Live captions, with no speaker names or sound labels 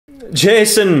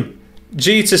Jason,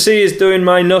 G to C is doing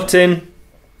my nutting.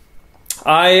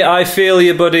 I feel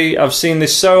you, buddy. I've seen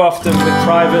this so often with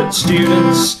private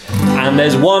students, and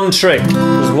there's one trick.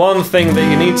 There's one thing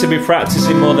that you need to be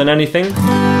practicing more than anything.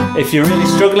 If you're really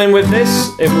struggling with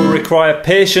this, it will require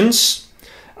patience,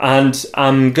 and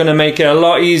I'm going to make it a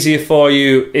lot easier for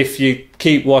you if you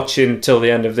keep watching till the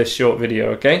end of this short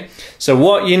video, okay? So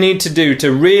what you need to do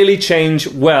to really change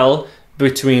well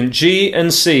between G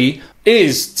and C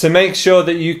is to make sure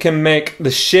that you can make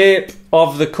the shape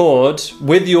of the chord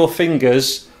with your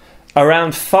fingers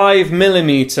around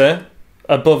 5mm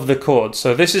above the chord.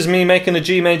 So this is me making a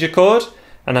G major chord,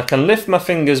 and I can lift my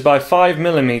fingers by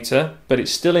 5mm, but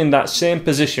it's still in that same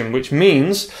position, which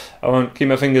means I won't keep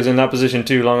my fingers in that position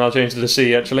too long. I'll change to the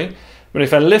C actually. But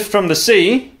if I lift from the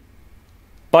C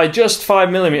by just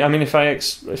 5mm, I mean, if I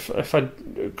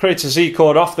create a C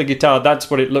chord off the guitar, that's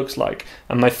what it looks like.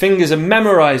 And my fingers have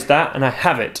memorized that, and I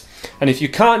have it. And if you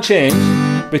can't change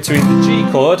between the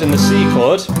G chord and the C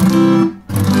chord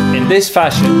in this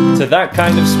fashion to that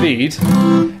kind of speed,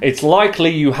 it's likely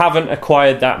you haven't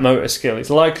acquired that motor skill. It's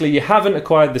likely you haven't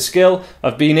acquired the skill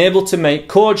of being able to make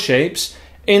chord shapes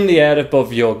in the air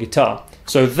above your guitar.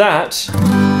 So that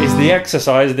is the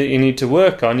exercise that you need to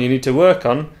work on. You need to work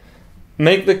on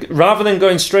rather than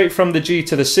going straight from the G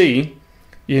to the C,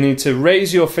 you need to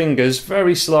raise your fingers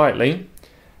very slightly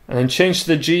and then change to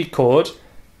the G chord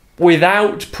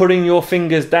without putting your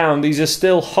fingers down. These are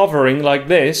still hovering like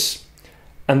this,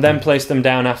 and then place them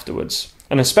down afterwards.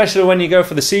 And especially when you go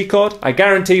for the C chord, I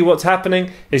guarantee what's happening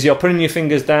is you're putting your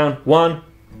fingers down 1,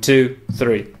 2,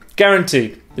 3.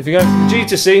 Guaranteed. If you go from G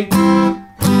to C,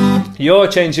 you're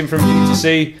changing from G to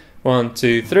C. 1,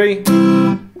 2, 3.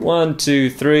 1, 2,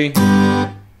 3.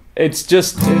 It's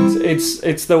just,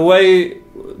 it's the way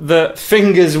the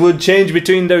fingers would change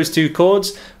between those two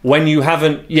chords when you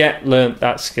haven't yet learnt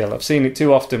that skill. I've seen it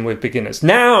too often with beginners.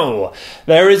 Now,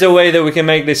 there is a way that we can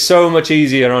make this so much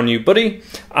easier on you, buddy.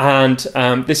 And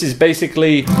this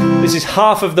is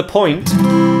half of the point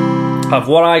of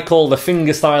what I call the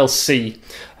fingerstyle C,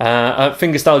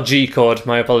 fingerstyle G chord,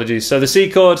 my apologies. So the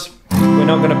C chord, we're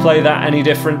not going to play that any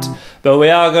different, but we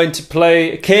are going to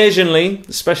play occasionally,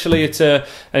 especially at an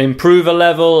improver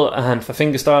level and for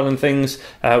fingerstyle and things,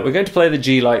 we're going to play the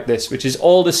G like this, which is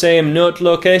all the same note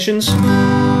locations,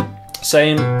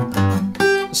 same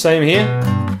here,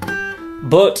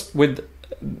 but with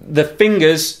the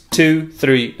fingers 2,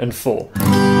 3 and 4.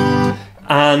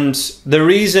 And the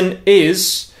reason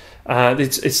is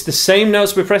it's the same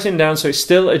notes we're pressing down, so it's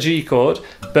still a G chord,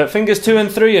 but fingers 2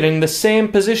 and 3 are in the same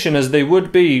position as they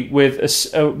would be with a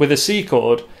C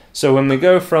chord. So when we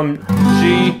go from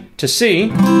G to C,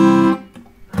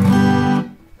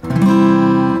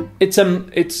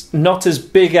 it's not as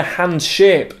big a hand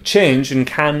shape change and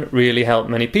can really help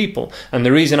many people. And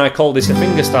the reason I call this a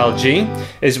fingerstyle G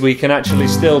is we can actually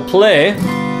still play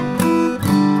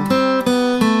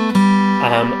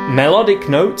melodic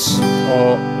notes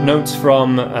or notes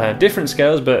from different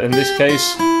scales, but in this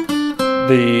case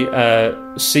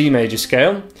the C major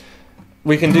scale.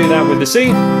 We can do that with the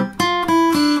C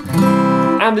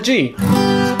and the G.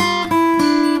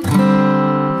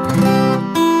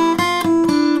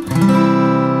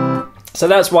 So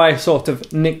that's why I sort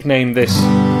of nicknamed this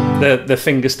the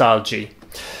fingerstyle G.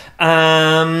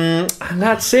 And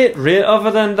that's it, really.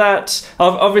 Other than that,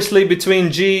 obviously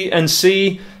between G and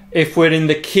C, if we're in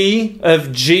the key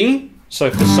of G, so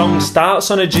if the song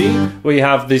starts on a G, we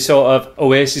have the sort of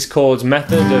Oasis chords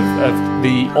method of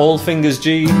the all fingers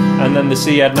G and then the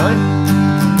C add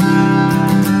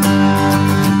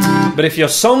 9. But if your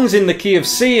song's in the key of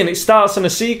C and it starts on a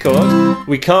C chord,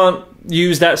 we can't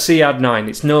use that C add 9.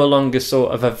 It's no longer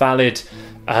sort of a valid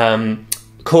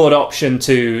chord option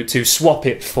to swap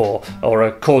it for, or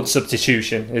a chord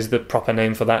substitution is the proper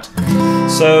name for that.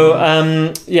 So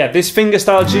yeah, this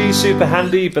fingerstyle G is super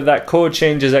handy, but that chord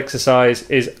changes exercise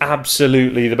is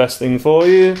absolutely the best thing for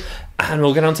you. And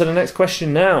we'll get on to the next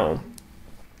question now.